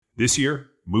This year,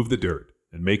 move the dirt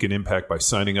and make an impact by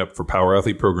signing up for Power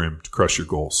Athlete Program to crush your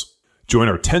goals. Join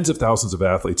our tens of thousands of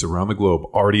athletes around the globe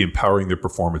already empowering their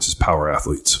performance as power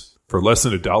athletes. For less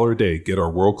than $1 a day, get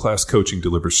our world-class coaching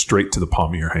delivered straight to the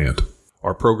palm of your hand.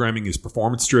 Our programming is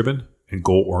performance-driven and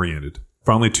goal-oriented.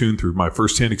 Finally tuned through my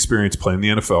firsthand experience playing the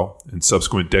NFL and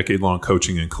subsequent decade-long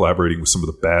coaching and collaborating with some of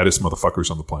the baddest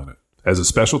motherfuckers on the planet. As a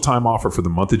special time offer for the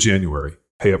month of January,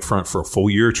 pay up front for a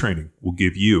full year of training. We'll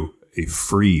give you a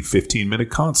free 15-minute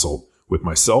consult with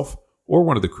myself or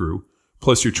one of the crew,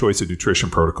 plus your choice of nutrition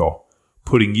protocol,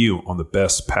 putting you on the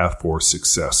best path for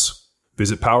success.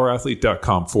 Visit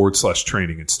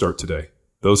powerathlete.com/training and start today.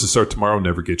 Those who start tomorrow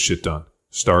never get shit done.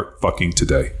 Start fucking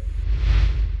today.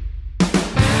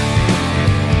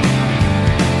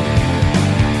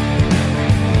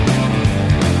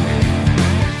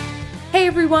 Hey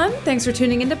everyone, thanks for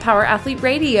tuning into Power Athlete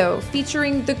Radio,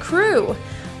 featuring The Crew,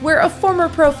 where a former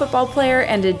pro football player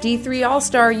and a D3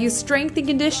 All-Star use strength and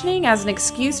conditioning as an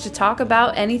excuse to talk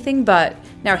about anything but.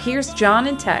 Now here's John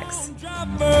and Tex.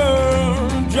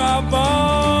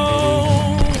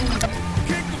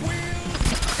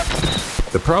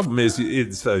 The problem is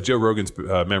Joe Rogan's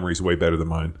memory is way better than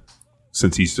mine,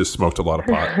 since he's just smoked a lot of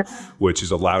pot, which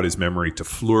has allowed his memory to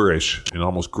flourish and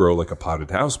almost grow like a potted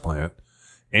houseplant.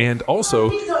 And also,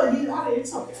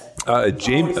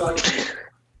 Jamie.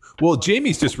 Well,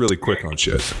 Jamie's just really quick on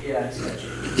shit. Yeah,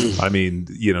 I mean,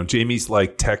 Jamie's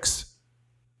like Tex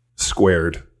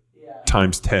squared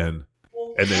times 10,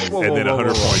 and then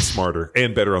 100 points smarter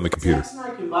and better on the computer. Tex and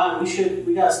I combined,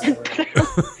 we got to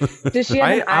Does she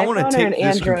have an I want iPhone to or an take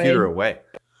this Android? computer away.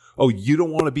 Oh, you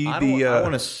don't want to be I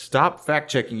want to stop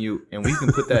fact checking you, and we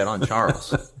can put that on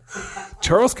Charles.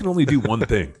 Charles can only do one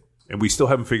thing, and we still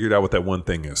haven't figured out what that one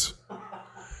thing is.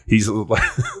 He's like,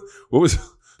 what was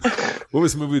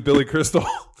the movie with Billy Crystal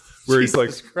where he's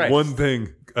like Christ. one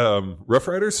thing? Rough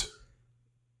Riders,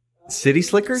 City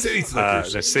Slickers. City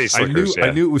Slickers. The City Slickers,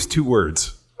 I knew it was 2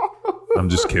 words. I'm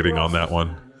just kidding on that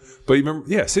one. But you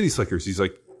remember, City Slickers. He's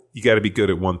like, you got to be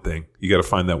good at one thing. You got to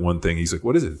find that one thing. He's like,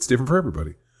 what is it? It's different for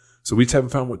everybody. So we just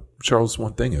haven't found what Charles'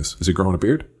 one thing is. Is it growing a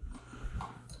beard?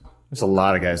 There's a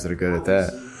lot of guys that are good at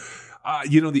that.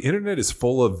 The internet is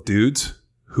full of dudes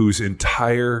whose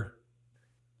entire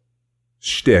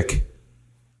shtick,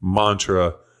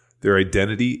 mantra, their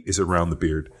identity is around the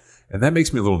beard. And that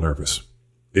makes me a little nervous.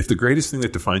 If the greatest thing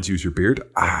that defines you is your beard,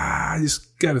 I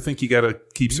just got to think you got to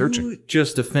keep searching. You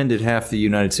just offended half the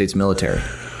United States military.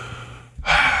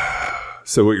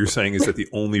 So what you're saying is that the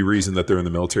only reason that they're in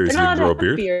the military is to grow a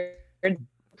beard?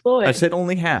 I said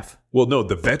only half. Well, no,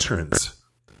 the veterans.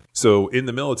 So in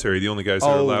the military, the only guys that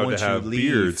are allowed to have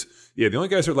beards. Yeah, the only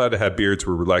guys who are allowed to have beards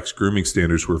were relaxed grooming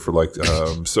standards were for like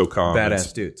SOCOM.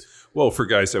 Badass dudes. Well, for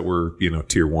guys that were,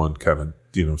 tier 1 kind of,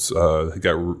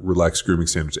 got relaxed grooming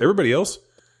standards. Everybody else,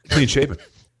 clean shaven.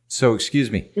 So,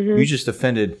 excuse me, you just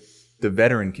offended the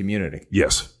veteran community.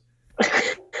 Yes.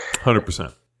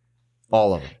 100%.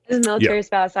 All of them. As a military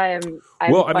spouse, I'm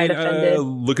quite offended.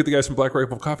 Look at the guys from Black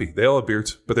Rifle Coffee. They all have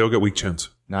beards, but they all got weak chins.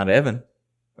 Not Evan.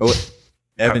 Oh,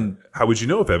 Evan. How would you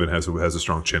know if Evan has a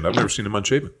strong chin? I've never seen him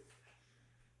unshaven.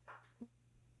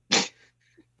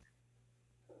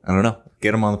 I don't know.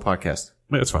 Get him on the podcast.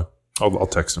 Yeah, that's fine. I'll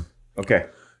text him. Okay.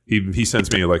 He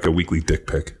sends me like a weekly dick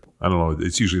pic. I don't know.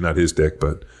 It's usually not his dick,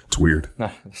 but it's weird.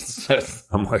 I'm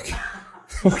like,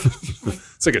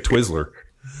 it's like a Twizzler.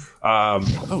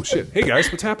 Oh shit! Hey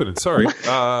guys, what's happening? Sorry.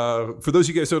 For those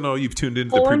of you guys who don't know, you've tuned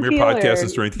into the premier podcast on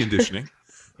strength conditioning,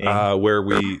 where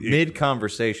we mid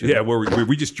conversation. Yeah, where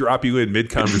we just drop you in mid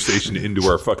conversation into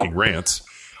our fucking rants.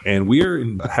 And we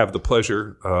have the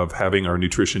pleasure of having our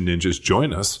nutrition ninjas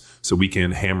join us so we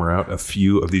can hammer out a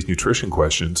few of these nutrition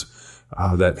questions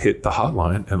that hit the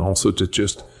hotline and also to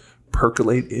just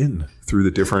percolate in through the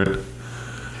different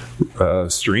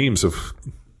streams of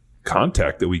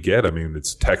contact that we get. I mean,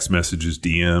 it's text messages,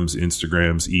 DMs,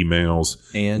 Instagrams, emails.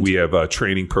 And we have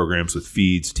training programs with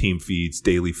feeds, team feeds,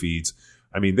 daily feeds.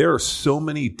 I mean, there are so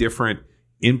many different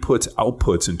inputs,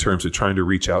 outputs in terms of trying to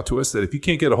reach out to us that if you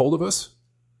can't get a hold of us,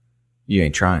 you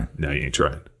ain't trying. No, you ain't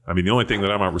trying. I mean, the only thing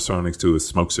that I'm not responding to is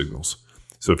smoke signals.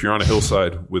 So if you're on a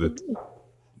hillside with a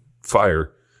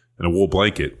fire and a wool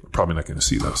blanket, we're probably not going to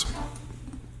see those.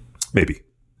 Maybe.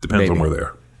 Depends on where they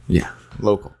are. Yeah,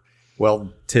 local.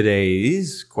 Well,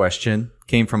 today's question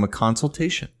came from a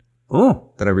consultation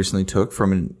that I recently took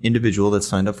from an individual that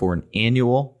signed up for an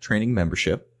annual training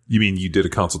membership. You mean you did a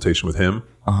consultation with him?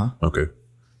 Uh-huh. Okay.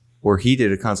 Or he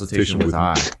did a consultation with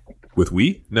I. With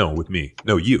we? No, with me.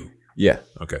 No, you. Yeah.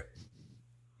 Okay.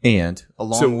 And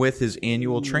along with his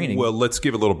annual training. Well, let's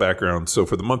give a little background. So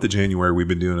for the month of January, we've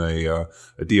been doing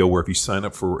a deal where if you sign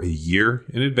up for a year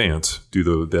in advance, do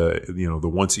the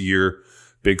once a year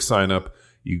big sign up,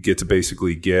 you get to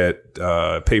basically get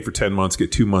pay for 10 months,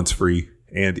 get 2 months free.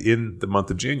 And in the month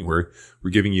of January, we're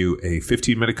giving you a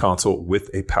 15-minute consult with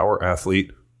a power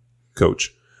athlete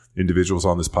coach. Individuals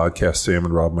on this podcast, Sam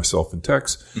and Rob, myself, and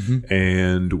Tex. Mm-hmm.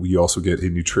 And we also get a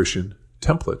nutrition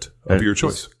template of your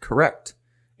choice. Correct.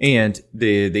 And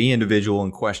the individual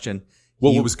in question.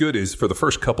 Well, what was good is for the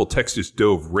first couple, Tex just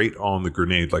dove right on the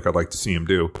grenade like I'd like to see him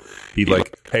do. He'd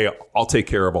like, hey, I'll take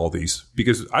care of all these.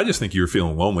 Because I just think you were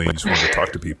feeling lonely and you just wanted to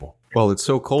talk to people. Well, it's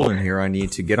so cold in here, I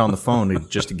need to get on the phone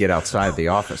just to get outside the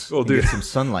office. Well, dude, get some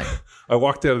sunlight. I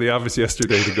walked out of the office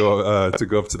yesterday to go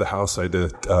up to the house. I had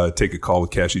to take a call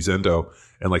with Cashy Zendo.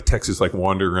 And like Tex is like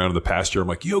wandering around in the pasture. I'm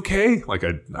like, you okay? Like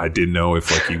I didn't know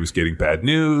if like he was getting bad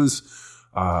news.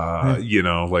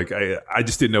 Like I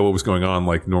just didn't know what was going on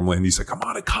like normally. And he's like, I'm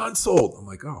on a consult. I'm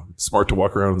like, oh, smart to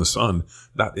walk around in the sun,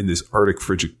 not in this Arctic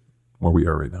frigid where we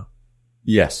are right now.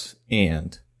 Yes.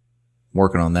 And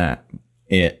working on that.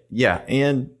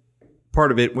 And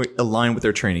part of it aligned with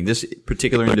their training. This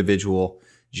particular individual,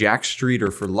 Jack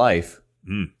Streeter for life.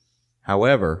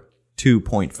 However,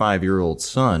 2.5-year-old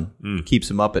son keeps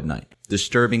him up at night,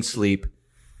 disturbing sleep.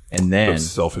 And then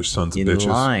those selfish sons of bitches.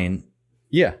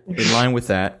 In line with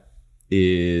that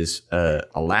is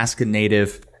Alaska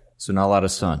native, so not a lot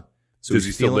of sun. So is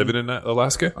he still living in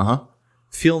Alaska?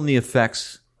 Feeling the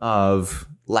effects of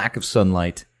lack of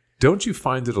sunlight. Don't you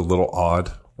find it a little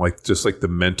odd? Like just like the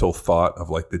mental thought of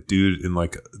like the dude in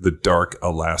like the dark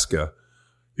Alaska.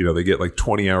 You know, they get like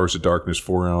 20 hours of darkness,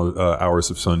 4 hours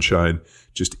of sunshine,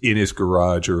 just in his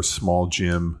garage or a small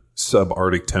gym,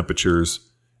 subarctic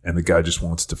temperatures, and the guy just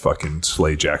wants to fucking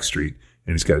slay Jack Street.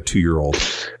 And he's got a 2-year-old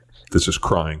that's just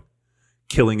crying,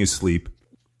 killing his sleep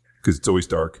because it's always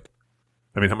dark.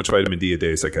 I mean, how much vitamin D a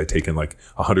day is that guy taking? Like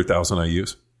 100,000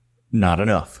 IUs? Not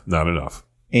enough. Not enough.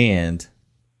 And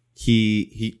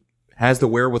he has the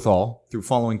wherewithal through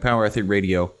following Power Athlete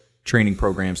Radio training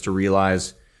programs to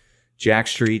realize Jack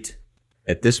Street,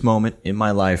 at this moment in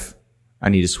my life, I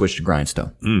need to switch to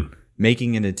Grindstone.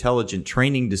 Making an intelligent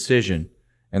training decision,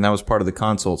 and that was part of the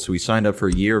consult. So he signed up for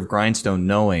a year of Grindstone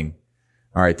knowing,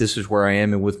 all right, this is where I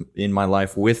am in my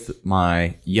life with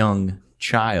my young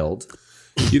child.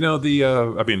 You know,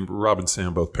 Rob and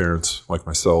Sam, both parents like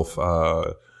myself.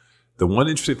 The one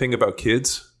interesting thing about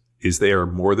kids is they are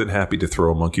more than happy to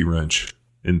throw a monkey wrench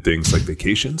in things like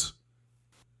vacations,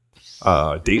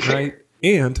 date night,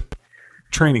 and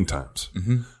training times.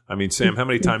 I mean, Sam, how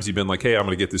many times have you been like, hey, I'm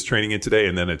going to get this training in today,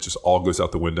 and then it just all goes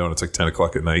out the window and it's like 10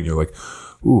 o'clock at night and you're like,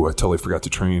 ooh, I totally forgot to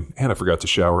train and I forgot to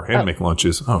shower and make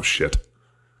lunches. Oh, shit.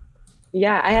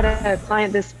 Yeah, I had a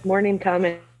client this morning come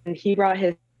and he brought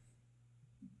his.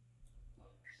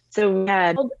 So we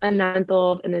had a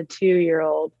 9-month-old and a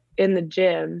 2-year-old in the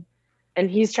gym, and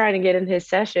he's trying to get in his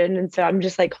session. And so I'm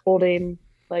just like holding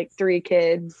like 3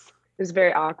 kids. It was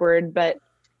very awkward, but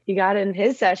he got in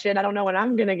his session. I don't know when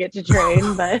I'm going to get to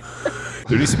train, but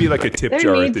there needs to be like a tip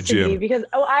jar at the gym. Because,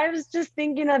 I was just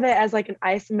thinking of it as like an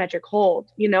isometric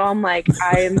hold. You know, I'm like,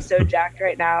 I am so jacked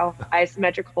right now.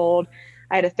 Isometric hold.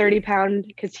 I had a 30-pound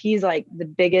because he's like the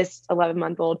biggest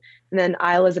 11-month-old. And then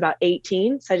Isla's about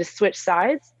 18. So I just switched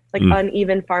sides, like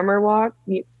uneven farmer walk.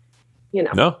 You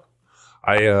know. No.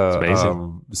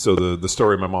 So the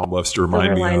story my mom loves to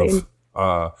remind me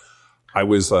of, I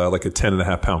was like a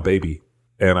 10.5-pound baby.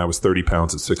 And I was 30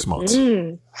 pounds at 6 months.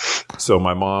 So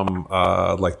my mom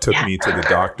took me to the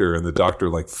doctor, and the doctor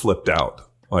like flipped out.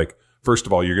 Like, first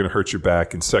of all, you're going to hurt your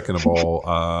back, and second of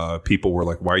all, people were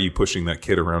like, "Why are you pushing that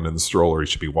kid around in the stroller? He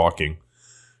should be walking."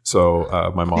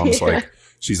 So my mom's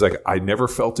she's like, "I never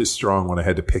felt as strong when I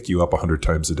had to pick you up 100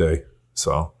 times a day."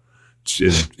 So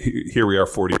here we are,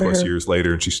 40 plus years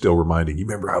later, and she's still reminding you.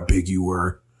 Remember how big you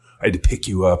were? I had to pick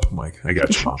you up. I'm like, I got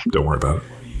you, Mom. Don't worry about it.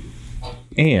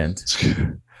 And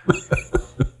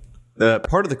the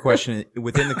part of the question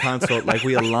within the consult, like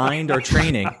we aligned our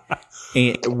training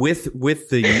and with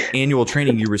the annual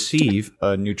training, you receive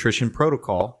a nutrition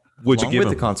protocol. Would you give him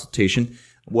the consultation?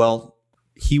 Well,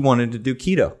 he wanted to do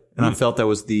keto, and I felt that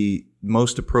was the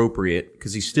most appropriate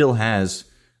because he still has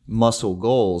muscle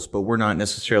goals, but we're not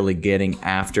necessarily getting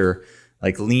after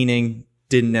like leaning.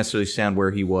 Didn't necessarily sound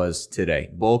where he was today.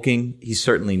 Bulking, he's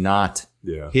certainly not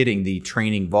hitting the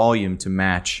training volume to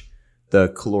match the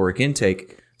caloric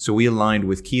intake. So we aligned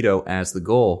with keto as the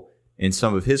goal. And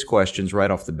some of his questions right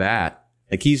off the bat,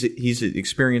 like he's an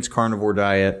experienced carnivore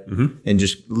diet and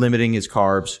just limiting his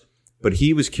carbs. But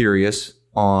he was curious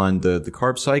on the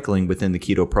carb cycling within the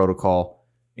keto protocol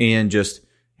and just,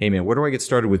 hey man, where do I get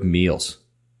started with meals?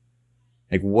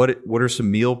 Like what are some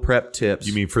meal prep tips?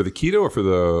 You mean for the keto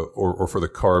or for the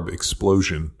carb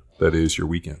explosion that is your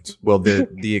weekends? Well,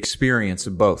 the experience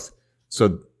of both.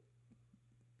 So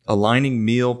aligning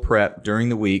meal prep during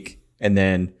the week, and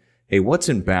then, hey, what's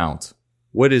in bounds?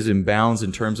 What is in bounds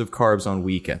in terms of carbs on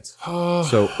weekends?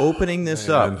 So opening this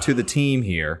up to the team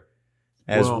here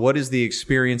as what is the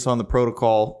experience on the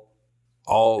protocol?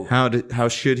 How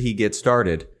should he get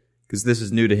started? Because this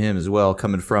is new to him as well,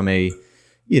 coming from a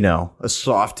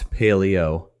soft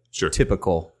paleo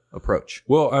typical approach.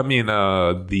 Well, I mean,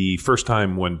 the first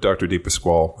time when Dr. De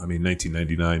Pasquale,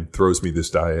 1999, throws me this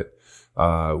diet,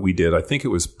 we did, I think it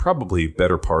was probably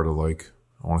better part of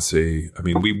I want to say,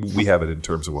 we have it in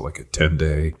terms of a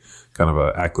 10-day kind of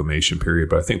a acclimation period,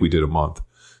 but I think we did a month.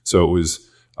 So it was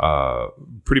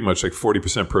pretty much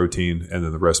 40% protein and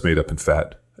then the rest made up in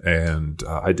fat. And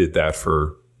I did that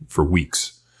for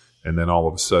weeks. And then all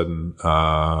of a sudden,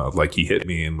 he hit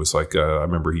me and was I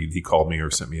remember he called me or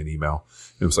sent me an email.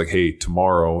 And it was like, hey,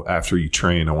 tomorrow after you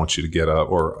train, I want you to get up,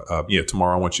 or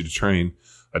tomorrow I want you to train.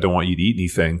 I don't want you to eat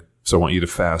anything. So I want you to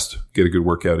fast, get a good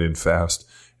workout in fast.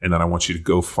 And then I want you to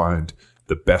go find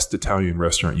the best Italian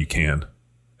restaurant you can.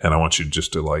 And I want you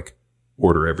just to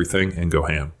order everything and go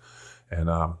ham. And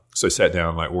so I sat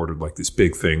down and I ordered this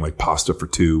big thing, pasta for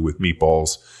two with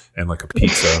meatballs and a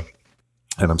pizza.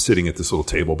 And I'm sitting at this little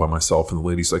table by myself. And the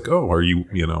lady's like, oh, are you,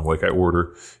 I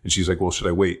order. And she's like, well, should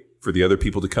I wait for the other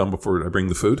people to come before I bring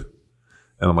the food?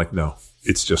 And I'm like, no,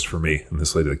 it's just for me. And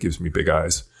this lady gives me big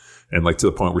eyes. And to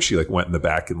the point where she went in the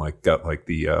back and got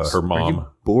the her mom. Are you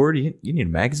bored? You need a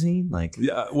magazine?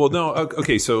 Yeah. Well, no.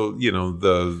 Okay. So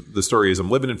the story is I'm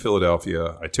living in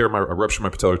Philadelphia. I rupture my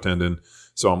patellar tendon.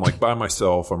 So I'm by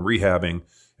myself. I'm rehabbing,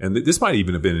 and this might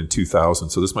even have been in 2000.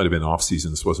 So this might have been off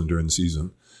season. This wasn't during the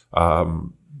season. My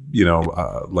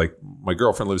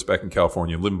girlfriend lives back in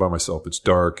California. I'm living by myself. It's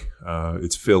dark.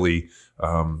 It's Philly.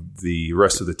 The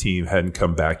rest of the team hadn't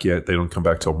come back yet. They don't come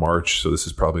back till March. So this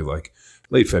is probably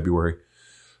late February.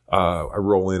 I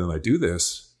roll in and I do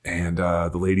this, and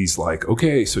the lady's like,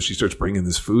 okay. So she starts bringing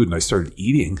this food, and I started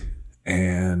eating,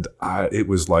 and it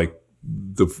was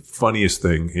the funniest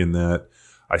thing in that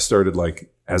I started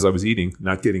as I was eating,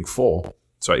 not getting full.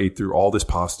 So I ate through all this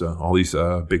pasta, all these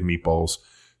big meatballs,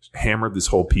 hammered this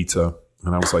whole pizza,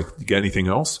 and I was like, you got anything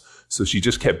else? So she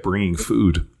just kept bringing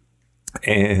food,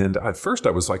 and at first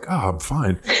I was like, oh, I'm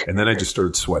fine, and then I just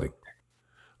started sweating,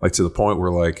 to the point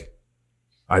where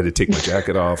I had to take my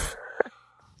jacket off.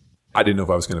 I didn't know if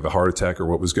I was going to have a heart attack or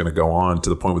what was going to go on, to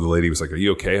the point where the lady was like, are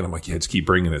you okay? And I'm like, yeah, just keep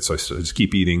bringing it. So I just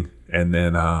keep eating. And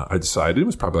then I decided, it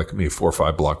was probably maybe a 4 or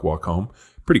 5 block walk home,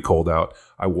 pretty cold out.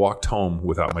 I walked home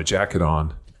without my jacket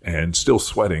on and still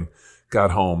sweating,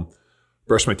 got home,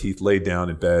 brushed my teeth, laid down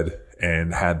in bed,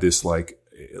 and had this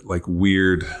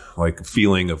weird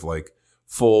feeling of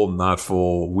full, not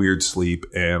full, weird sleep.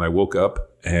 And I woke up,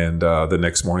 and the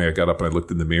next morning I got up and I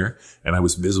looked in the mirror, and I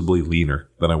was visibly leaner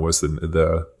than I was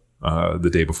the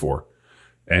day before,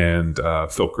 and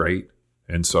felt great.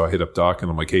 And so I hit up Doc and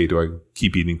I'm like, hey, do I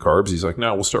keep eating carbs? He's like,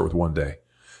 no, we'll start with 1 day.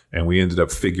 And we ended up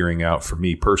figuring out, for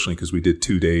me personally, because we did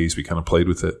 2 days, we kind of played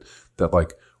with it, that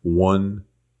 1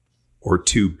 or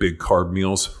 2 big carb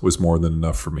meals was more than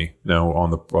enough for me. Now on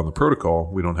the protocol,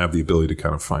 we don't have the ability to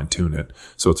kind of fine tune it.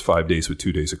 So it's 5 days with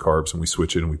 2 days of carbs, and we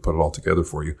switch it and we put it all together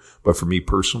for you. But for me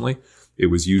personally, it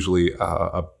was usually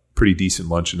a pretty decent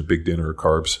lunch and a big dinner of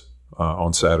carbs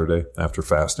on Saturday after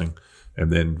fasting.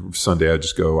 And then Sunday I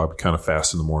would kind of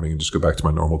fast in the morning and just go back to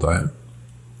my normal diet.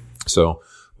 So,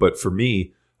 but for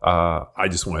me, I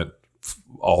just went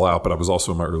all out, but I was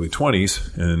also in my early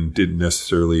 20s and didn't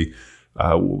necessarily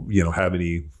have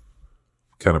any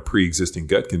kind of pre-existing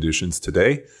gut conditions.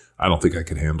 Today, I don't think I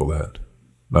could handle that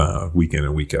week in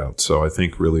and week out. So I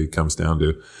think really it comes down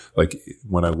to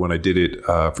when I did it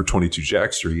for 22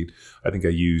 Jack Street, I think I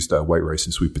used white rice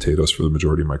and sweet potatoes for the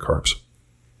majority of my carbs.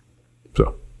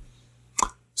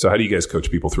 So how do you guys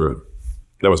coach people through it?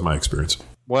 That was my experience.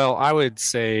 Well, I would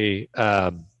say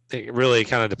it really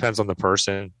kind of depends on the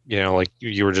person.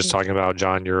 You were just talking about,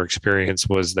 John, your experience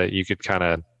was that you could kind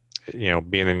of,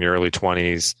 being in your early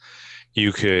 20s,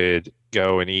 you could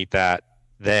go and eat that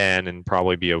then and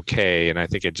probably be okay. And I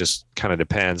think it just kind of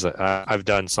depends. I've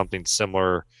done something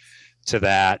similar to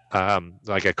that,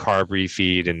 like a carb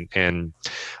refeed. And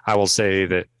I will say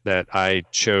that I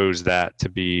chose that to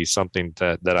be something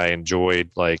that I enjoyed,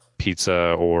 like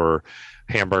pizza or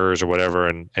hamburgers or whatever.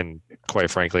 And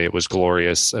quite frankly, it was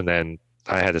glorious. And then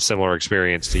I had a similar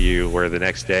experience to you where the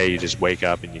next day you just wake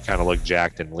up and you kind of look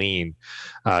jacked and lean,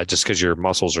 just because your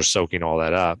muscles are soaking all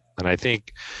that up. And I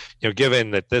think,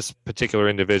 given that this particular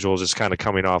individual is just kind of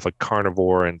coming off a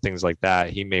carnivore and things like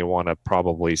that, he may want to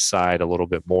probably side a little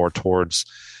bit more towards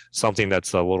something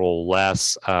that's a little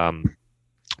less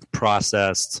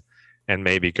processed, and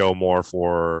maybe go more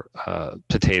for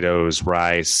potatoes,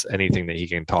 rice, anything that he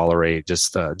can tolerate,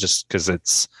 just because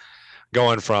it's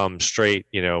going from straight,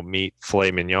 meat,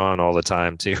 filet mignon all the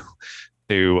time to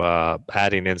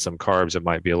adding in some carbs. It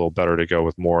might be a little better to go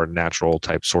with more natural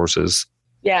type sources.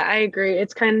 Yeah, I agree.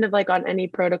 It's kind of like on any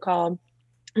protocol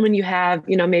when you have,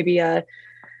 maybe a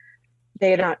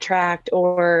day not tracked,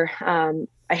 or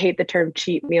I hate the term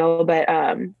cheat meal, but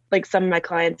like some of my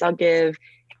clients, I'll give,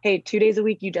 hey, 2 days a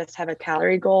week, you just have a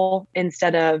calorie goal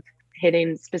instead of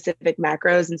hitting specific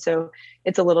macros. And so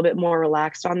it's a little bit more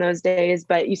relaxed on those days,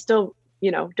 but you still,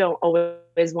 don't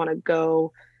always want to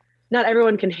go. Not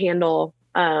everyone can handle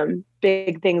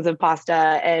big things of pasta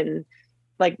and,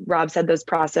 like Rob said, those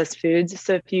processed foods.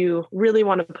 So if you really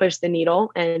want to push the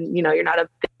needle and, you're not a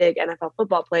big NFL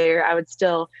football player, I would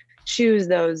still choose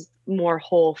those more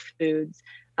whole foods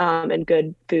and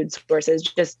good food sources,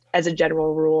 just as a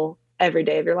general rule, every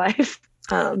day of your life.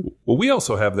 Well, we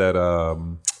also have that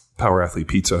Power Athlete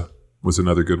pizza was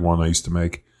another good one I used to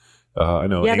make. I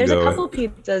know. Yeah, Ingo, there's a couple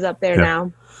pizzas up there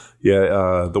now.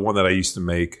 Yeah, the one that I used to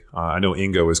make, I know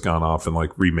Ingo has gone off and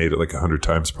like remade it like 100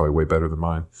 times, probably way better than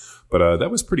mine. But that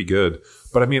was pretty good.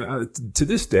 But I mean, to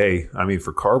this day, I mean,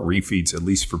 for carb refeeds, at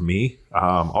least for me,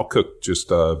 I'll cook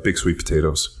just big sweet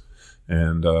potatoes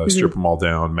and strip them all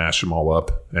down, mash them all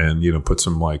up, and put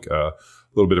some like a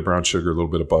little bit of brown sugar, a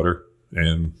little bit of butter,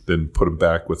 and then put them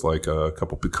back with like a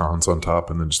couple pecans on top,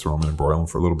 and then just throw them in and broil them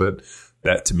for a little bit.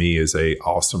 That to me is a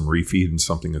awesome refeed and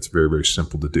something that's very, very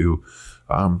simple to do.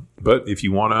 But if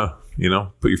you want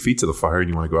to, put your feet to the fire and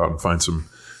you want to go out and find some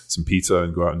pizza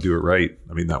and go out and do it right.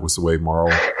 I mean, that was the way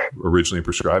Marl originally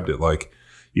prescribed it. Like,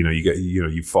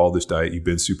 you follow this diet, you've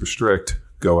been super strict,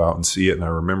 go out and see it. And I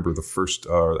remember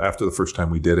after the first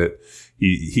time we did it,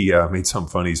 he made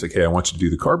something funny. He's like, hey, I want you to do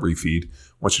the carb refeed.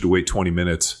 I want you to wait 20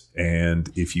 minutes.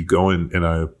 And if you go in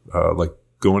and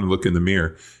go in and look in the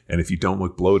mirror, and if you don't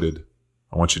look bloated,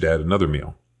 I want you to add another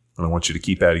meal. And I want you to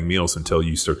keep adding meals until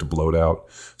you start to bloat out.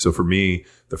 So for me,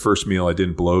 the first meal I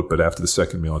didn't bloat, but after the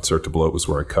second meal I'd start to bloat was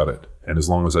where I cut it. And as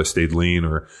long as I stayed lean,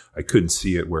 or I couldn't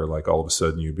see it where like all of a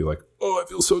sudden you'd be like, oh, I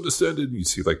feel so distended. And you'd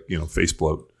see like, face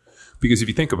bloat. Because if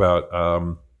you think about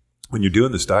when you're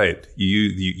doing this diet,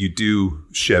 you do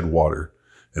shed water.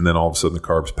 And then all of a sudden the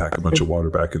carbs pack a bunch of water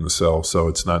back in the cell. So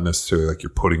it's not necessarily like you're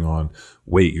putting on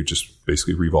weight. You're just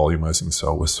basically revolumizing the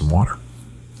cell with some water.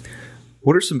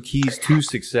 What are some keys to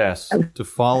success to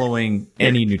following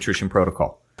any nutrition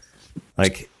protocol?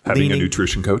 Like having a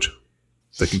nutrition coach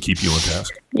that can keep you on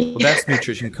task. Well, that's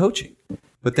nutrition coaching.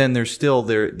 But then there's still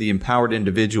the empowered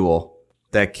individual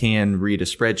that can read a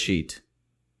spreadsheet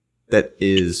that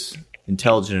is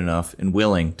intelligent enough and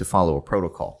willing to follow a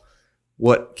protocol.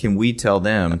 What can we tell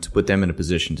them to put them in a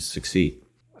position to succeed?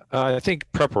 I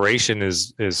think preparation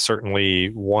is certainly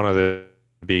one of the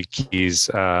big keys.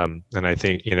 And I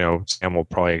think, Sam will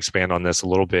probably expand on this a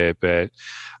little bit, but,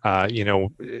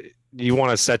 you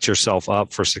want to set yourself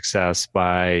up for success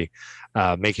by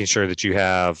making sure that you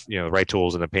have, the right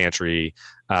tools in the pantry.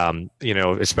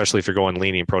 Especially if you're going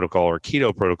leaning protocol or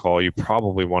keto protocol, you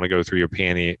probably want to go through your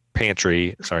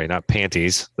pantry. Sorry, not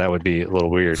panties. That would be a little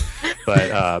weird,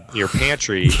 but your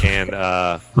pantry and,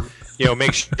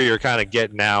 make sure you're kind of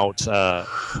getting out. I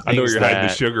know you're hiding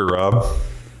the sugar, Rob.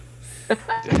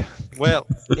 Well,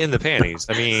 in the panties.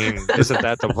 I mean, isn't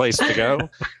that the place to go?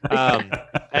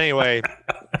 Anyway,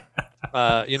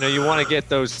 you want to get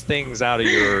those things out of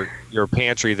your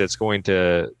pantry that's going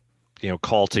to,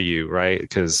 call to you, right?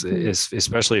 Because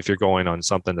especially if you're going on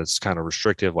something that's kind of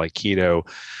restrictive like keto,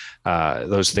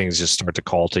 those things just start to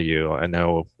call to you. I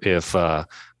know if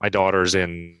my daughter's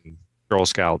in Girl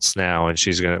Scouts now, and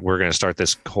we're gonna start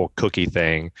this whole cookie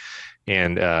thing,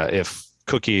 and if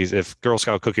Girl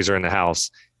Scout cookies are in the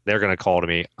house, they're going to call to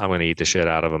me. I'm going to eat the shit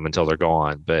out of them until they're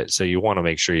gone. But so you want to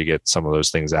make sure you get some of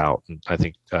those things out. And I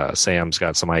think Sam's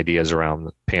got some ideas around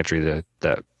the pantry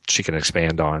that she can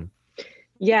expand on.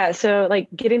 Yeah. So like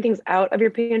getting things out of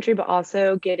your pantry, but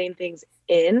also getting things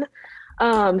in.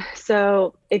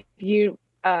 So if you,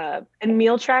 and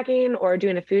meal tracking or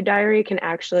doing a food diary can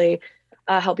actually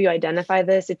help you identify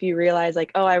this. If you realize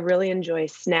like, oh, I really enjoy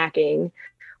snacking,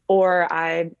 or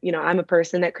I'm a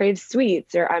person that craves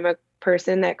sweets, or I'm a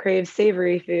person that craves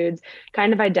savory foods,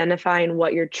 kind of identifying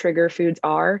what your trigger foods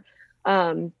are.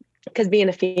 because being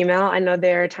a female, I know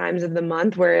there are times of the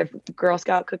month where if Girl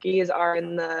Scout cookies are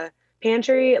in the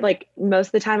pantry, like most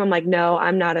of the time I'm like, no,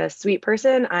 I'm not a sweet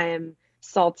person. I am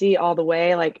salty all the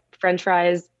way. Like French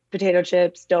fries, potato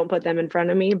chips, don't put them in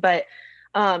front of me. But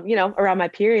around my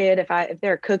period, if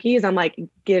there are cookies, I'm like,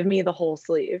 give me the whole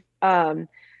sleeve. So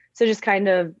just kind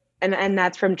of, and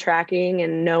that's from tracking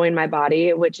and knowing my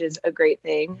body, which is a great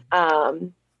thing,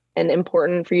 and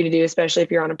important for you to do, especially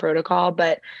if you're on a protocol.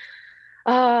 But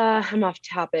I'm off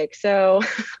topic. So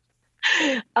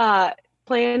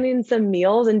planning some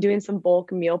meals and doing some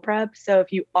bulk meal prep. So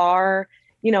if you are,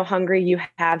 hungry, you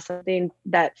have something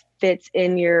that fits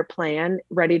in your plan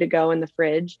ready to go in the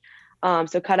fridge.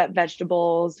 So cut up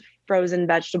vegetables, frozen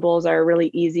vegetables are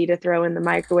really easy to throw in the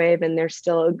microwave and they're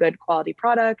still a good quality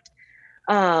product.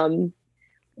 And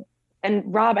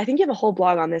Rob, I think you have a whole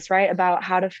blog on this, right? About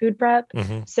how to food prep.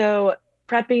 Mm-hmm. So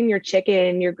prepping your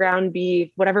chicken, your ground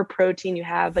beef, whatever protein you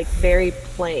have, like very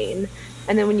plain.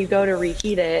 And then when you go to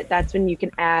reheat it, that's when you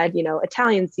can add,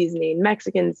 Italian seasoning,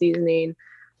 Mexican seasoning,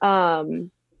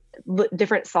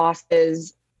 different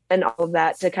sauces and all of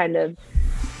that to kind of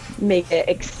make it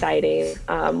exciting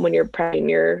when you're prepping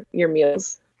your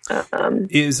meals.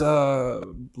 Is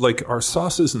like our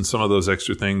sauces and some of those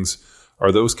extra things,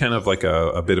 are those kind of like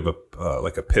a bit of a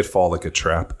pitfall, like a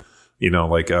trap?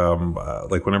 Like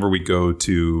whenever we go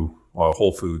to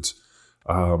Whole Foods,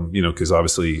 because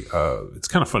obviously it's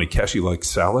kind of funny. Cassie likes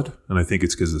salad, and I think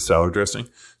it's because of the salad dressing.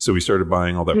 So we started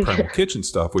buying all that Primal Kitchen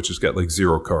stuff, which has got like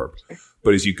 0 carb.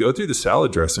 But as you go through the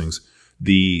salad dressings,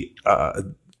 the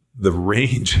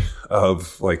range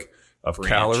of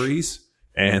calories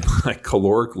and like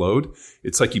caloric load,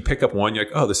 it's like you pick up one, you're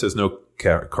like, oh, this has no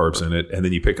carbs in it, and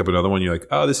then you pick up another one, you're like,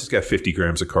 oh, this has got 50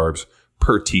 grams of carbs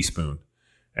per teaspoon.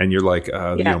 And you're like,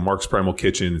 Mark's Primal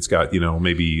Kitchen, it's got,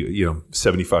 maybe,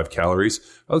 75 calories.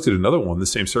 I looked at another one, the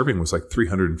same serving was like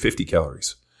 350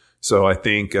 calories. So I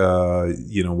think,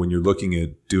 when you're looking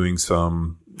at doing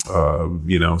some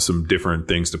different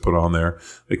things to put on there,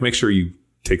 like make sure you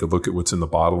take a look at what's in the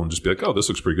bottle and just be like, oh, this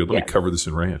looks pretty good. Let me cover this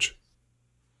in ranch.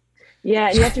 Yeah.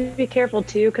 And you have to be careful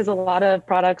too, because a lot of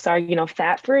products are,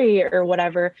 fat free or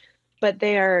whatever, but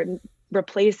they are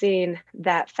replacing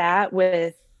that fat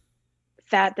with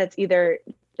fat that's either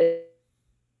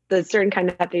the certain kind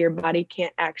of fat that your body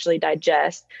can't actually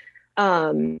digest,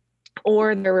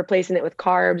 or they're replacing it with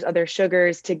carbs, other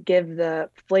sugars to give the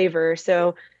flavor.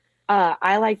 So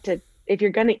I like to, if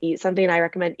you're going to eat something, I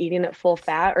recommend eating it full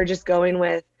fat or just going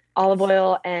with olive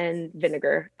oil and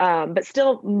vinegar, but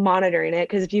still monitoring it.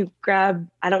 Because if you grab,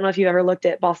 I don't know if you've ever looked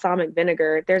at balsamic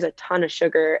vinegar, there's a ton of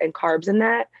sugar and carbs in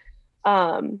that.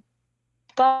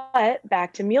 But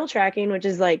back to meal tracking, which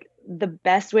is like the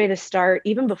best way to start,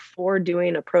 even before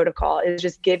doing a protocol, is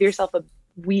just give yourself a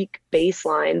week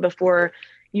baseline before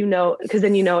because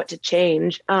then what to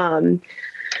change.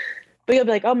 But you'll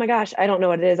be like, oh my gosh, I don't know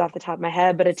what it is off the top of my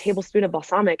head, but a tablespoon of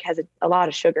balsamic has a lot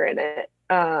of sugar in it.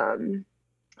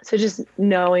 So just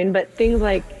knowing, but things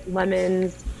like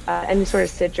lemons, any sort of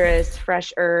citrus,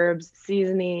 fresh herbs,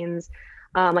 seasonings,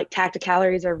 like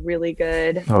Tacticalories are really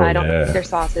good. I don't think their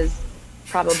sauces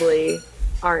probably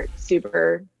aren't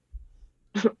super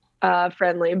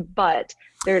friendly, but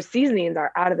their seasonings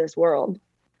are out of this world.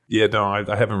 Yeah, no,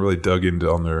 I haven't really dug into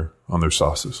on their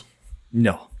sauces.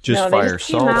 No, just fire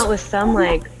salt. Came out with some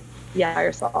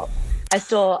fire salt. I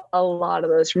stole a lot of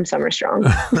those from Summer Strong.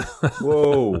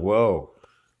 Whoa.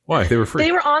 Why? They were free.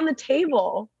 They were on the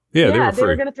table. Yeah, they were free. They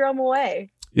were going to throw them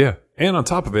away. Yeah, and on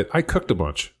top of it, I cooked a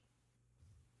bunch.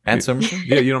 At Summer Strong?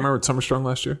 Yeah, you don't remember at Summer Strong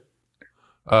last year?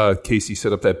 Casey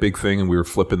set up that big thing, and we were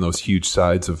flipping those huge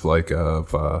sides of you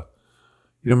don't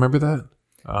remember that?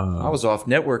 I was off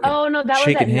networking. Oh no, that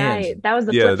was at night. That was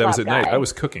the flip-flop that was at guy. night. I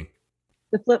was cooking.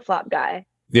 The flip-flop guy.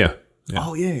 Yeah.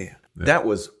 Oh yeah. That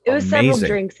was It was amazing. several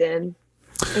drinks in.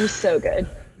 It was so good.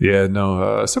 Yeah,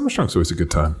 no, Summer Strong's always a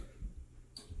good time.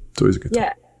 It's always a good time.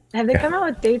 Yeah. Have they come out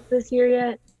with dates this year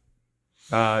yet?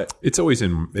 It's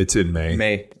in May.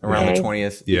 May, around the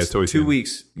 20th. Yeah, it's always 2 in.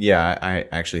 weeks. Yeah, I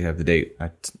actually have the date.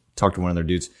 I talked to one of their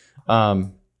dudes.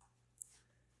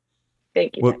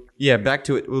 Thank you. Well, yeah, back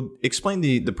to it. Well, explain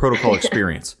the protocol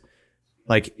experience.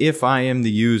 Like, if I am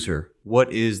the user,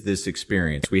 what is this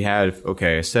experience?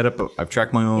 I set up, I've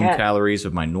tracked my own calories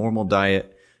of my normal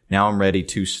diet. Now I'm ready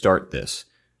to start this.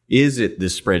 Is it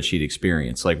this spreadsheet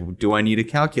experience? Like, do I need a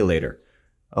calculator,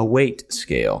 a weight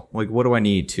scale? Like, what do I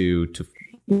need to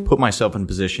put myself in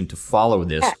position to follow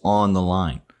this on the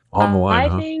line? On the line,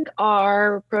 I think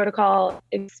our protocol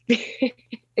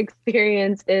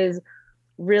experience is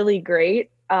really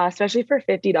great, especially for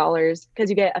 $50, because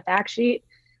you get a fact sheet,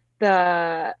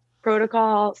 the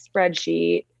protocol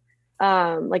spreadsheet,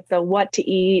 like the what to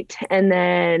eat, and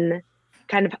then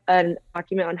kind of a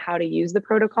document on how to use the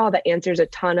protocol that answers a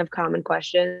ton of common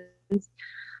questions.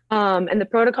 And the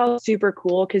protocol is super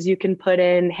cool because you can put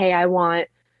in, hey, I want,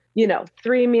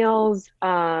 3 meals.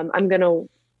 I'm going to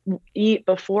eat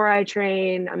before I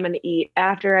train. I'm going to eat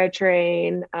after I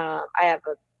train. I have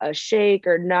a shake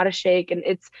or not a shake. And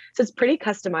it's pretty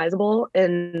customizable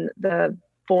in the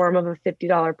form of a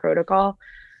 $50 protocol.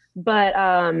 But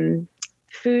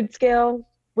food scale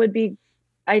would be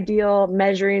ideal,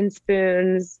 measuring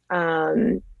spoons,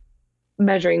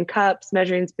 measuring cups,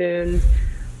 measuring spoons.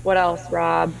 What else,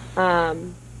 Rob?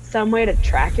 Some way to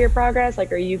track your progress.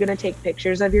 Like, are you going to take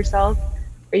pictures of yourself?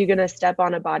 Are you going to step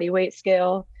on a body weight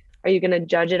scale? Are you going to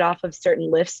judge it off of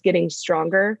certain lifts getting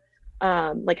stronger?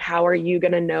 Like, how are you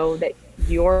going to know that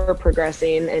you're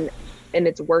progressing and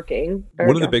it's working?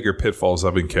 One of the bigger pitfalls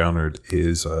I've encountered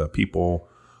is people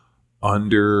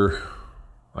under,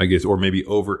 I guess, or maybe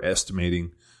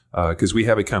overestimating, because we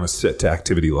have it kind of set to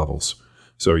activity levels.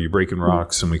 So you're breaking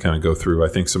rocks and we kind of go through. I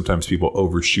think sometimes people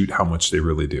overshoot how much they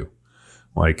really do.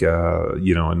 Like,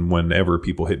 and whenever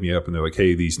people hit me up and they're like,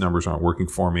 hey, these numbers aren't working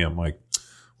for me, I'm like,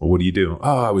 well, what do you do?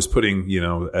 Oh, I was putting,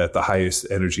 at the highest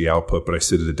energy output, but I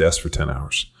sit at a desk for 10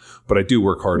 hours. But I do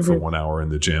work hard for 1 hour in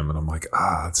the gym. And I'm like,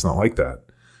 it's not like that.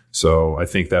 So I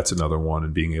think that's another one,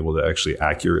 and being able to actually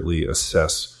accurately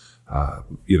assess,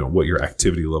 what your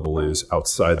activity level is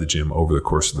outside the gym over the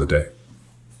course of the day.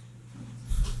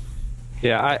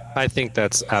 Yeah, I think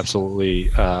that's absolutely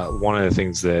one of the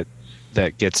things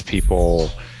that gets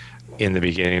people in the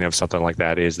beginning of something like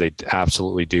that is they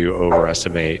absolutely do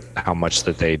overestimate how much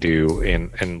that they do.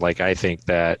 And like, I think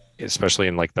that especially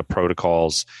in like the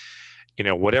protocols,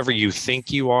 whatever you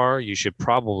think you are, you should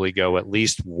probably go at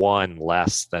least one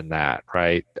less than that,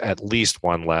 right? At least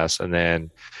one less. And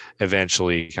then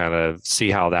eventually kind of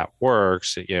see how that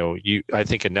works. I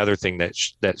think another thing that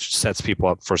sets people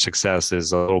up for success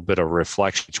is a little bit of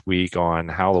reflection each week on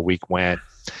how the week went.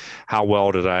 How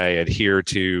well did I adhere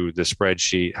to the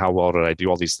spreadsheet? How well did I do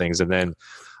all these things? And then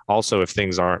also, if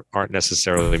things aren't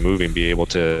necessarily moving, be able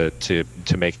to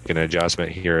make an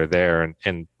adjustment here or there.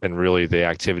 And really, the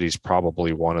activity is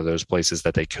probably one of those places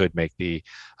that they could make the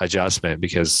adjustment,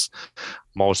 because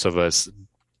most of us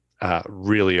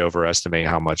really overestimate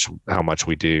how much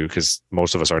we do, because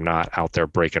most of us are not out there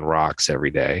breaking rocks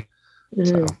every day.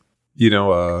 Mm-hmm.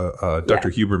 So. Dr.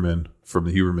 Huberman from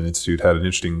the Huberman Institute had an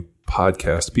interesting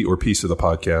podcast or piece of the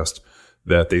podcast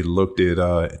that they looked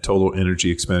at total energy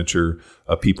expenditure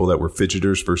of people that were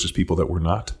fidgeters versus people that were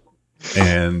not.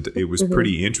 And it was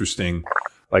pretty interesting.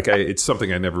 Like, it's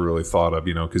something I never really thought of,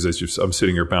 because I'm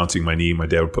sitting here bouncing my knee. My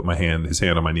dad would put his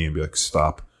hand on my knee and be like,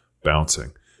 stop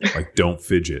bouncing. Like, don't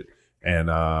fidget.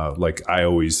 And I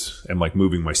always am like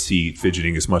moving my seat,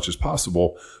 fidgeting as much as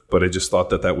possible. But I just thought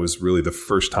that was really the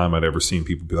first time I'd ever seen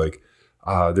people be like,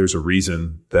 there's a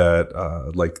reason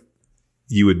that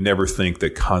you would never think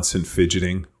that constant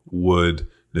fidgeting would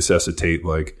necessitate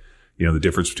the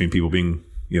difference between people being,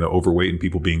 overweight and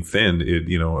people being thin,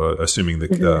 assuming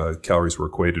the calories were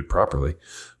equated properly.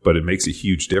 But it makes a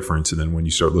huge difference. And then when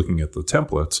you start looking at the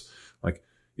templates,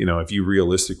 if you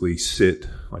realistically sit,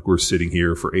 like we're sitting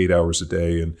here for 8 hours a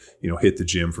day and, hit the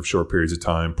gym for short periods of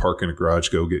time, park in a garage,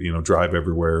 go get, drive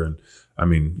everywhere. And I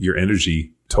mean, your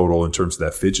energy total in terms of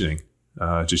that fidgeting,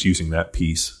 just using that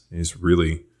piece is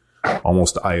really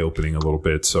almost eye-opening a little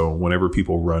bit. So whenever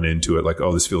people run into it, like,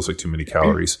 oh, this feels like too many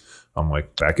calories, I'm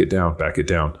like, back it down.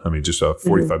 I mean, just a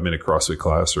 45-minute CrossFit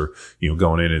class or,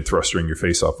 going in and thrusting your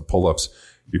face off of pull-ups,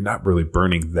 you're not really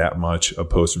burning that much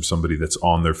opposed from somebody that's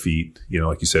on their feet,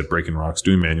 like you said, breaking rocks,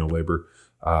 doing manual labor.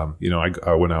 I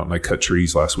went out and I cut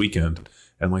trees last weekend,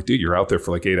 and like, dude, you're out there for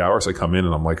like 8 hours. I come in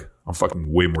and I'm like, I'm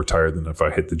fucking way more tired than if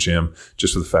I hit the gym,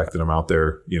 just for the fact that I'm out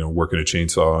there, working a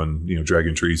chainsaw and,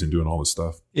 dragging trees and doing all this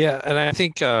stuff. Yeah. And I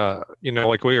think,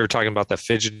 like we were talking about the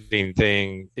fidgeting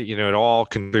thing, it all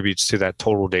contributes to that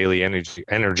total daily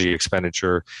energy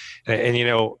expenditure.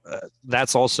 And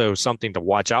that's also something to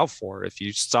watch out for. If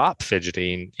you stop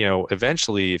fidgeting,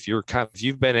 eventually, if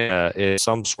you've been in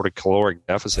some sort of caloric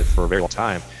deficit for a very long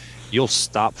time, you'll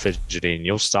stop fidgeting,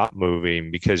 you'll stop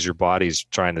moving, because your body's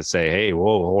trying to say, hey,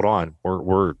 whoa, hold on,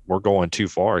 we're going too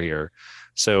far here.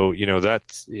 So,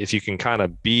 that's, if you can kind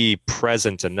of be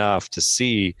present enough to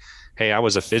see, hey, I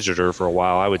was a fidgeter for a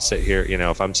while. I would sit here,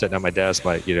 if I'm sitting at my desk,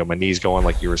 my knee's going,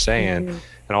 like you were saying,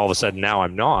 and all of a sudden now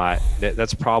I'm not,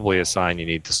 that's probably a sign you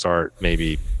need to start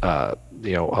maybe,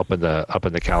 upping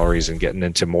the calories and getting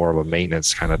into more of a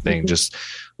maintenance kind of thing. Just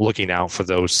looking out for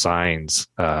those signs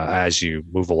as you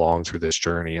move along through this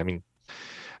journey. I mean,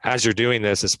 as you're doing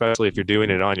this, especially if you're doing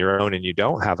it on your own and you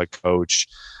don't have a coach,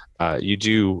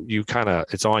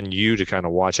 it's on you to kind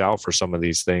of watch out for some of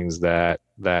these things that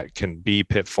can be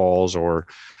pitfalls, or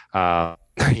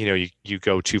you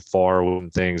go too far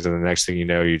with things, and the next thing you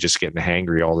know, you're just getting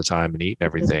hangry all the time and eating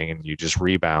everything, and you just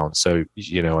rebound. So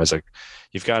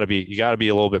you've got to be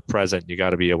a little bit present. You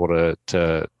got to be able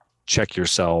to check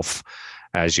yourself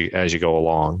as you go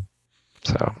along.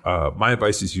 So my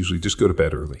advice is usually just go to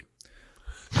bed early.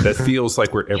 That feels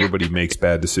like where everybody makes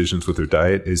bad decisions with their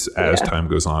diet is as time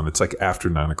goes on. It's like after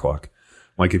 9 o'clock.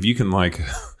 Like if you can like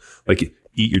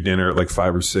eat your dinner at like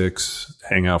 5 or 6,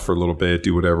 hang out for a little bit,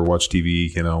 do whatever, watch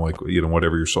TV,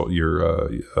 whatever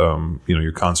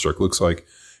your construct looks like.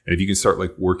 And if you can start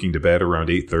like working to bed around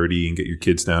 8:30 and get your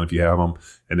kids down if you have them,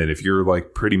 and then if you're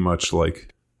like pretty much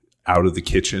like out of the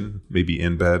kitchen, maybe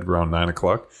in bed around 9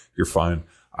 o'clock, you're fine.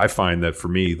 I find that for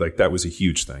me, like that was a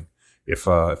huge thing. If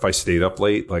I stayed up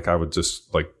late, like I would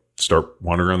just like start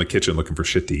wandering around the kitchen looking for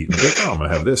shit to eat. And be like, oh, I'm gonna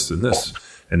have this and this.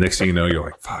 And next thing you know, you're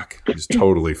like, fuck, you just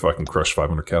totally fucking crushed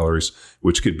 500 calories,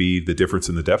 which could be the difference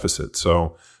in the deficit.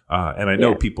 So, and I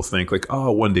know people think like,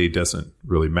 oh, one day doesn't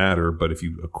really matter. But if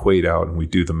you equate out and we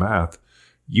do the math,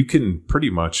 you can pretty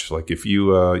much like if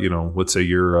you, let's say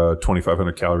you're a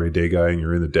 2,500 calorie a day guy and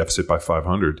you're in the deficit by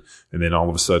 500, and then all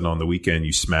of a sudden on the weekend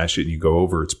you smash it and you go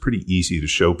over, it's pretty easy to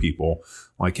show people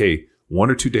like, hey, 1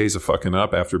 or 2 days of fucking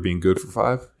up after being good for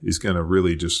 5 is going to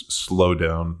really just slow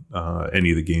down any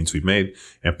of the gains we've made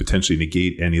and potentially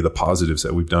negate any of the positives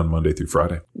that we've done Monday through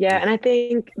Friday. Yeah. And I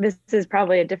think this is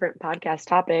probably a different podcast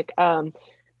topic,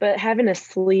 but having a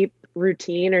sleep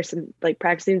routine or some like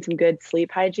practicing some good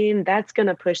sleep hygiene, that's going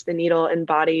to push the needle in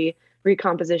body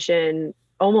recomposition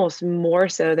almost more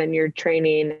so than your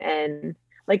training. And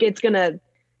like, it's going to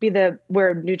be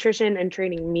where nutrition and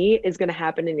training meet is going to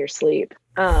happen in your sleep.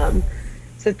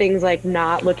 So things like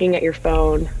not looking at your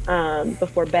phone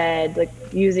before bed, like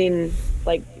using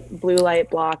like blue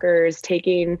light blockers,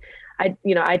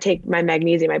 I take my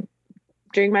magnesium. I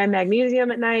drink my magnesium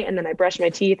at night and then I brush my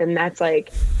teeth, and that's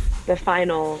like the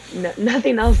final,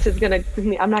 nothing else is going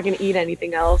to, I'm not going to eat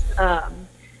anything else.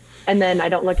 And then I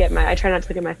try not to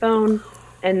look at my phone,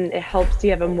 and it helps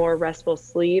you have a more restful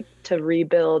sleep to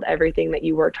rebuild everything that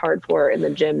you worked hard for in the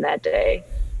gym that day.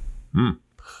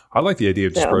 I like the idea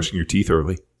of just brushing your teeth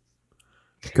early.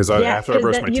 Because after I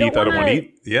brush my teeth, I don't want to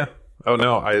eat. Yeah. Oh,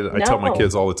 no. I tell my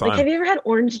kids all the time. Like, have you ever had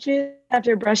orange juice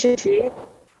after brushing teeth?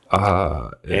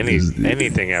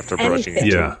 Anything after brushing your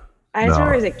teeth. Yeah. I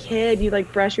remember as a kid, you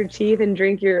like brush your teeth and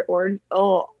drink your orange.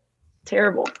 Oh,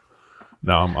 terrible.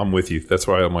 No, I'm with you. That's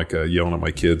why I'm like yelling at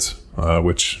my kids,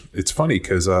 which it's funny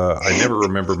because I never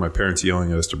remember my parents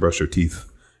yelling at us to brush our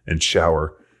teeth and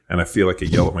shower. And I feel like I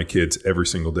yell at my kids every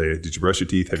single day. Did you brush your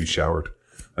teeth? Have you showered?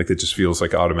 Like it just feels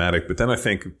like automatic. But then I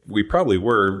think we probably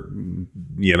were,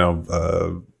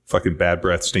 fucking bad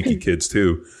breath, stinky kids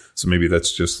too. So maybe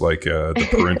that's just like the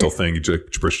parental thing. Did you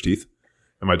brush your teeth?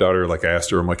 And my daughter, like I asked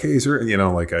her, I'm like, hey, is there,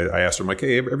 I asked her, I'm like,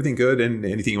 hey, everything good? And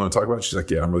anything you want to talk about? She's like,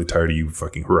 yeah, I'm really tired of you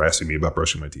fucking harassing me about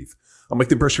brushing my teeth. I'm like,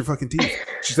 then brush your fucking teeth.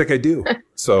 She's like, I do.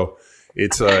 So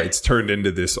it's turned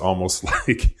into this almost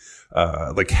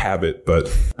like habit,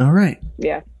 but. All right.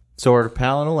 Yeah. So our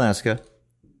pal in Alaska.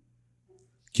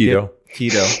 Keto.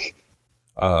 Keto.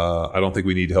 I don't think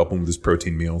we need to help him with his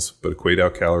protein meals, but equate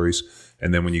out calories.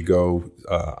 And then when you go,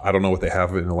 I don't know what they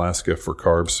have in Alaska for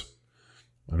carbs.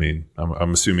 I mean,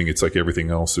 I'm assuming it's like everything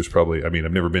else. There's probably, I've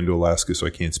never been to Alaska, so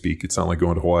I can't speak. It's not like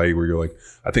going to Hawaii where you're like,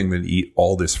 I think I'm going to eat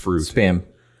all this fruit. Spam.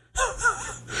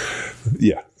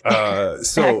 Yeah.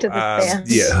 So, back to the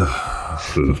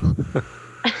spam.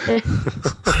 Yeah.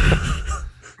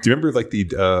 Do you remember like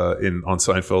on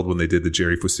Seinfeld when they did the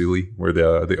Jerry Fusilli, where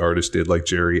the artist did like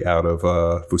Jerry out of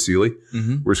Fusilli?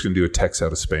 Mm-hmm. We're just going to do a text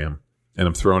out of spam. And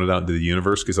I'm throwing it out into the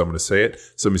universe because I'm going to say it.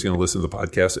 Somebody's going to listen to the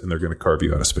podcast and they're going to carve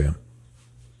you out of spam.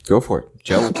 Go for it.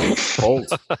 Gel bold.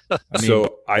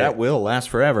 That will last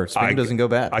forever. Spam doesn't go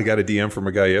bad. I got a DM from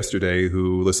a guy yesterday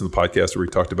who listened to the podcast where we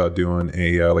talked about doing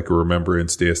a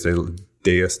remembrance Dias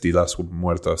de las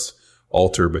Muertas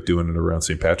altar, but doing it around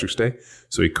St. Patrick's Day.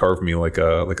 So he carved me like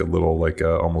a little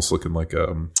almost looking like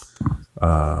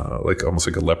almost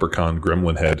like a leprechaun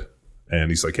gremlin head. And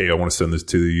he's like, hey, I want to send this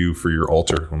to you for your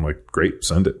altar. I'm like, great,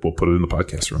 send it. We'll put it in the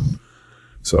podcast room.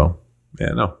 So.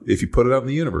 Yeah, no. If you put it out in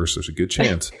the universe, there's a good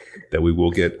chance that we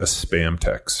will get a spam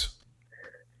text.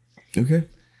 Okay.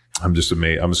 I'm just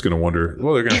amazed. I'm just going to wonder,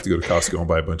 well, they're going to have to go to Costco and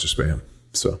buy a bunch of spam.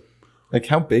 So, like,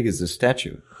 how big is this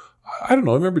statue? I don't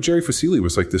know. I remember Jerry Fusilli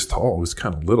was like this tall. It was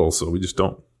kind of little, so we just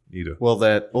don't need a. Well,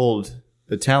 that old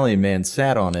Italian man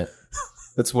sat on it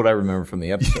That's what I remember from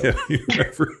the episode. Yeah, you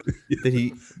remember? Did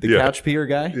he, the Yeah. couch peer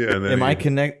guy? Yeah, and then Am I he-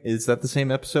 connect? Is that the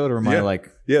same episode, or am Yeah. I like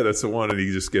Yeah, that's the one, and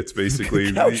he just gets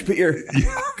basically couch peer?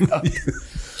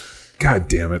 God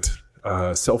damn it.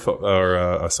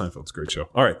 Seinfeld's a great show.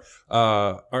 All right.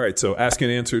 So ask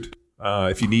and answered.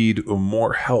 If you need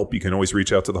more help, you can always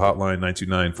reach out to the hotline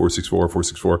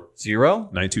 929-464-464. 0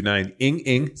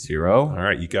 929-ING-ING. 0. All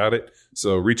right, you got it.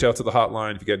 So reach out to the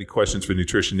hotline if you got any questions for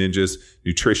Nutrition Ninjas,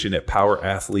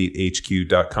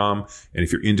 nutrition@powerathletehq.com. And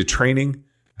if you're into training,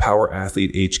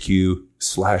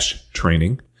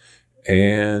 powerathletehq/training.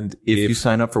 And If you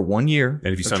sign up for 1 year,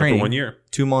 And if you of sign up for training, 1 year.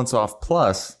 2 months off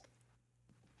plus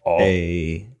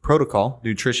a protocol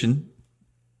nutrition.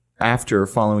 After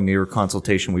following your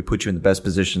consultation, we put you in the best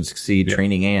position to succeed,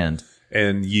 training and.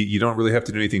 And you don't really have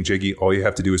to do anything, Jiggy. All you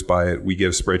have to do is buy it. We get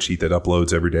a spreadsheet that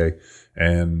uploads every day,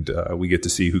 and we get to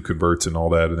see who converts and all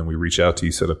that. And then we reach out to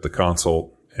you, set up the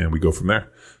consult, and we go from there.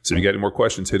 So if you got any more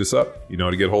questions, hit us up. You know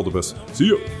how to get hold of us. See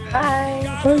you. Bye.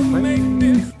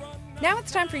 Now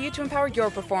it's time for you to empower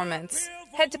your performance.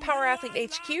 Head to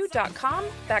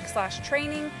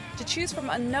powerathletehq.com/training to choose from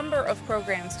a number of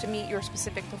programs to meet your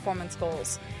specific performance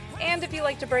goals. And if you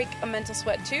like to break a mental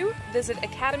sweat too, visit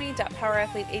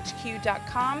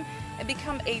academy.powerathletehq.com and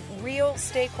become a real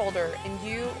stakeholder in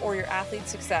you or your athlete's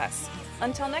success.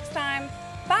 Until next time,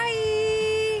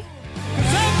 bye!